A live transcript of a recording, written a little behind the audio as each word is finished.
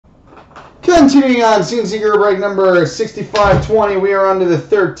Continuing on, CNC Group break number 6520. We are on to the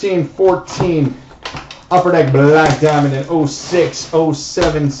 1314 Upper Deck Black Diamond in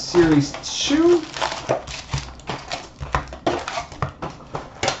 06-07 Series 2.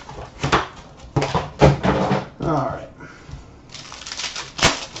 Alright.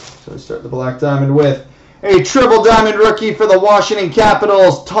 So we start the Black Diamond with a triple diamond rookie for the Washington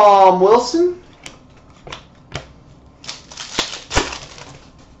Capitals, Tom Wilson.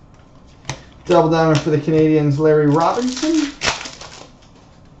 Double diamond for the Canadiens, Larry Robinson.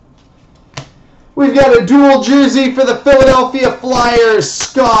 We've got a dual jersey for the Philadelphia Flyers,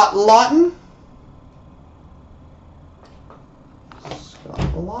 Scott Laughton.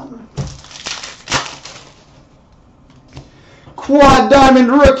 Quad diamond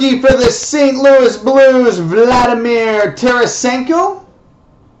rookie for the St. Louis Blues, Vladimir Tarasenko.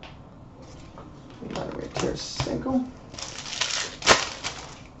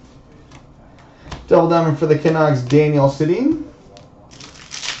 Double diamond for the Canucks, Daniel Sedin.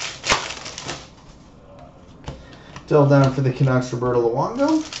 Double diamond for the Canucks, Roberto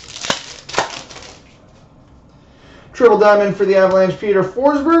Luongo. Triple diamond for the Avalanche, Peter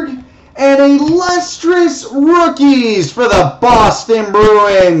Forsberg. And a lustrous rookies for the Boston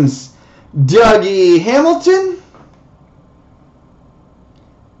Bruins, Dougie Hamilton.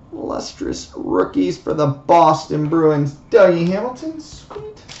 Lustrous rookies for the Boston Bruins, Dougie Hamilton.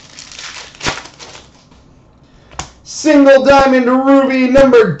 Sweet. Single diamond ruby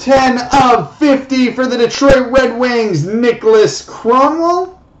number 10 of 50 for the Detroit Red Wings, Nicholas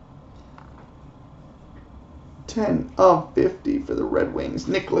Cromwell. 10 of 50 for the Red Wings,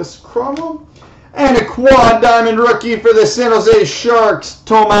 Nicholas Cromwell. And a quad diamond rookie for the San Jose Sharks,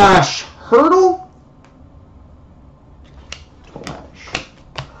 Tomas Hertl.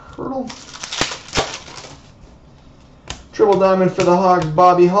 Triple diamond for the Hawks,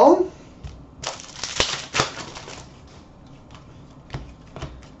 Bobby Hull.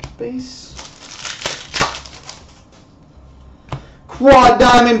 Base. Quad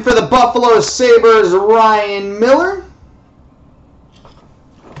diamond for the Buffalo Sabres, Ryan Miller.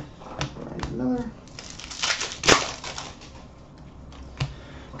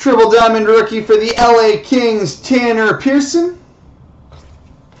 Triple diamond rookie for the LA Kings, Tanner Pearson.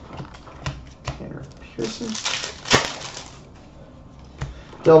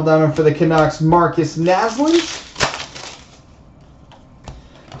 Double diamond for the Canucks, Marcus Naslund.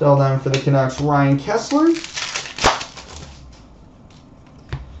 Double diamond for the Canucks, Ryan Kessler.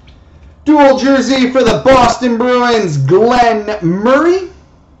 Dual jersey for the Boston Bruins, Glenn Murray.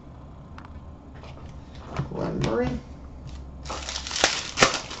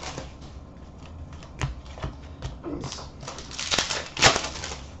 Nice.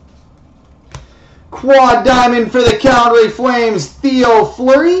 Quad diamond for the Calgary Flames, Theo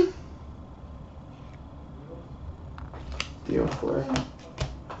Fleury.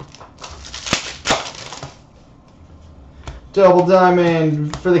 Double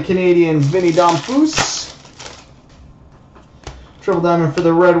diamond for the Canadiens, Vinny Domfus. Triple diamond for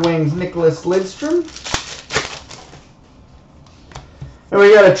the Red Wings, Nicholas Lidstrom. And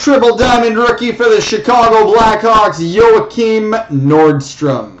we got a triple diamond rookie for the Chicago Blackhawks, Joachim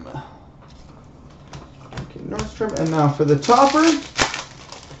Nordstrom. And now for the topper,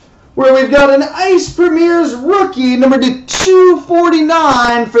 where we've got an Ice Premier's rookie, number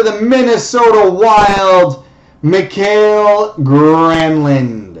 249 for the Minnesota Wild, Mikael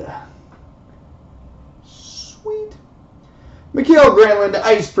Granlund. Sweet. Mikael Granlund,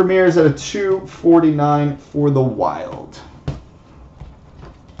 Ice Premiers at a 249 for the Wild.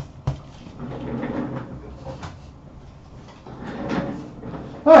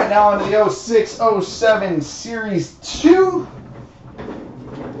 All right, now on to the 06-07 Series 2.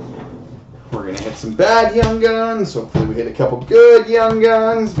 We're going to hit some bad Young Guns. Hopefully we hit a couple good Young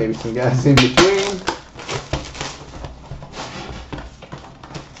Guns. Maybe some guys in between.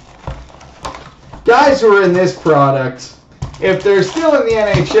 Guys who are in this product, if they're still in the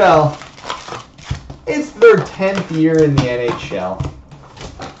NHL, it's their 10th year in the NHL.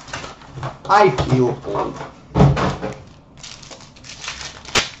 I feel old.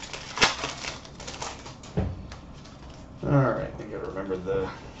 Alright, I gotta remember the...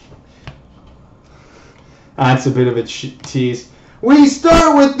 That's a bit of a tease. We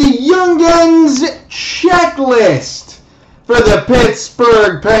start with the Young Guns checklist. For the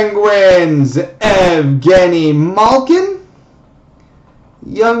Pittsburgh Penguins, Evgeny Malkin.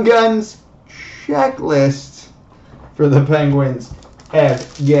 Young Guns checklist for the Penguins,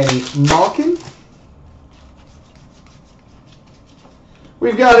 Evgeny Malkin.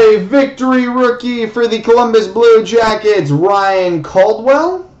 We've got a victory rookie for the Columbus Blue Jackets, Ryan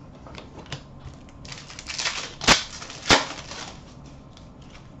Caldwell.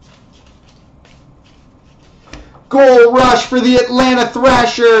 Goal rush for the Atlanta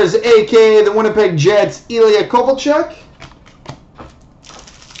Thrashers, a.k.a. the Winnipeg Jets, Ilya Kovalchuk.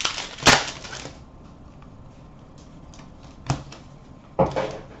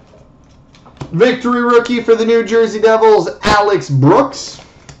 Victory rookie for the New Jersey Devils, Alex Brooks.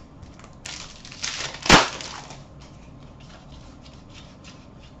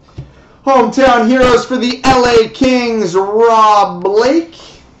 Hometown Heroes for the LA Kings, Rob Blake.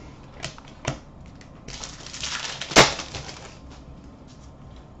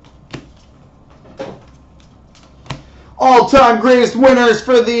 All-time greatest winners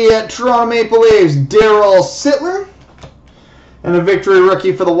for the Toronto Maple Leafs, Daryl Sittler. And a victory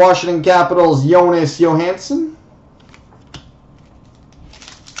rookie for the Washington Capitals, Jonas Johansson.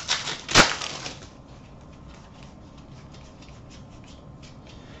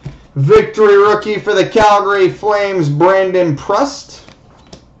 Victory rookie for the Calgary Flames, Brandon Prust.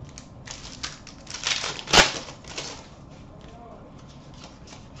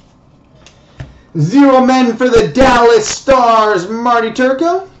 Zero men for the Dallas Stars, Marty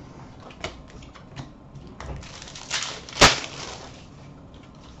Turco.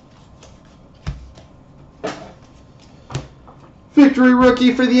 Victory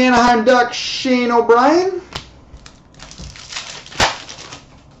rookie for the Anaheim Ducks, Shane O'Brien.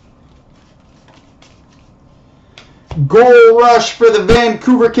 Goal rush for the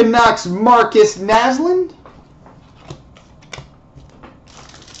Vancouver Canucks, Marcus Naslund.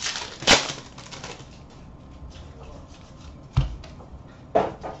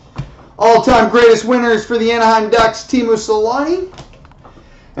 All-time greatest winners for the Anaheim Ducks, Teemu Selanne.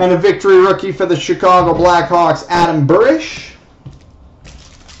 And a victory rookie for the Chicago Blackhawks, Adam Burish.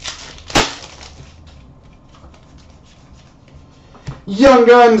 Young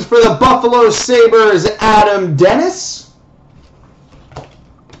Guns for the Buffalo Sabres, Adam Dennis.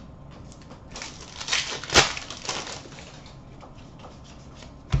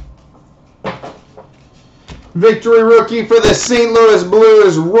 Victory rookie for the St. Louis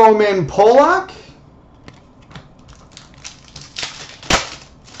Blues, Roman Polak.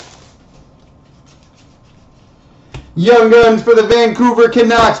 Young Guns for the Vancouver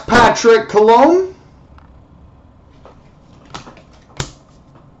Canucks, Patrick Cologne.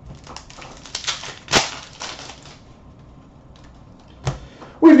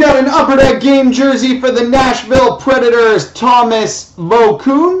 We've got an Upper Deck game jersey for the Nashville Predators, Thomas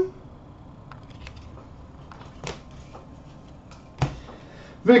Vokoun.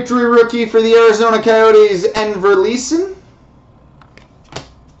 Victory rookie for the Arizona Coyotes, Enver Leeson.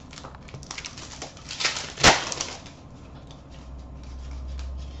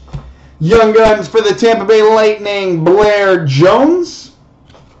 Young Guns for the Tampa Bay Lightning, Blair Jones.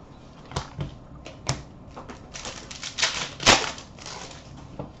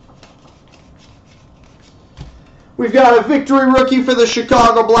 We've got a victory rookie for the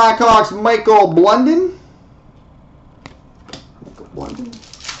Chicago Blackhawks, Michael Blunden.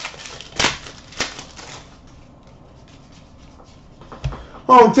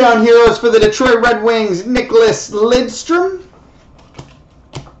 Hometown Heroes for the Detroit Red Wings, Nicholas Lidstrom.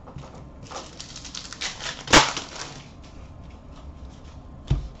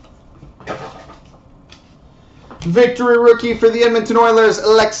 Victory rookie for the Edmonton Oilers,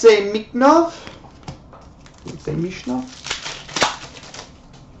 Alexei Mikhnov.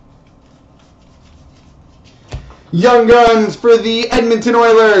 Young Guns for the Edmonton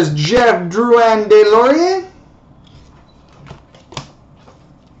Oilers, Jeff Drouin Deslauriers.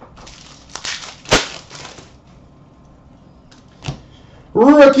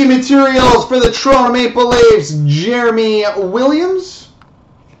 Rookie materials for the Toronto Maple Leafs, Jeremy Williams.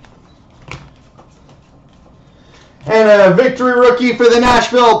 And a victory rookie for the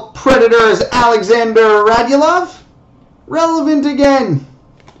Nashville Predators, Alexander Radulov. Relevant again,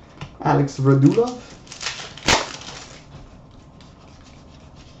 Alex Radulov.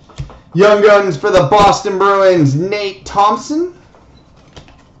 Young Guns for the Boston Bruins, Nate Thompson.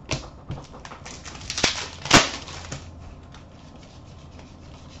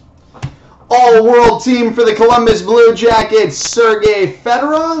 All-World Team for the Columbus Blue Jackets, Sergei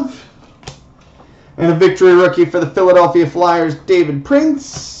Fedorov. And a victory rookie for the Philadelphia Flyers, David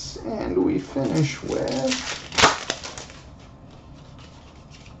Prince. And we finish with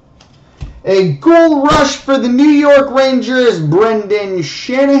a goal rush for the New York Rangers, Brendan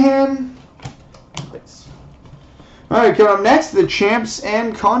Shanahan. All right, coming up next, the Champs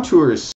and Contours.